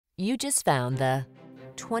You just found the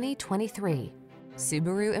 2023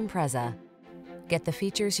 Subaru Impreza. Get the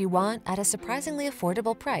features you want at a surprisingly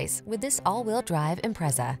affordable price with this all-wheel drive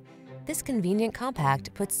Impreza. This convenient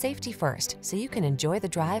compact puts safety first so you can enjoy the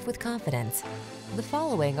drive with confidence. The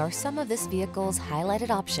following are some of this vehicle's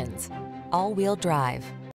highlighted options: all-wheel drive,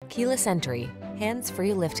 keyless entry,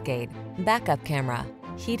 hands-free liftgate, backup camera,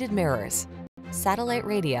 heated mirrors, satellite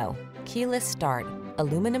radio, keyless start,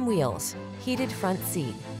 aluminum wheels, heated front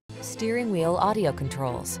seat, steering wheel audio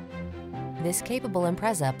controls. This capable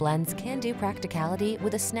Impreza blends can-do practicality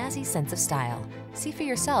with a snazzy sense of style. See for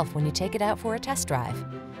yourself when you take it out for a test drive.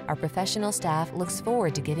 Our professional staff looks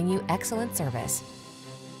forward to giving you excellent service.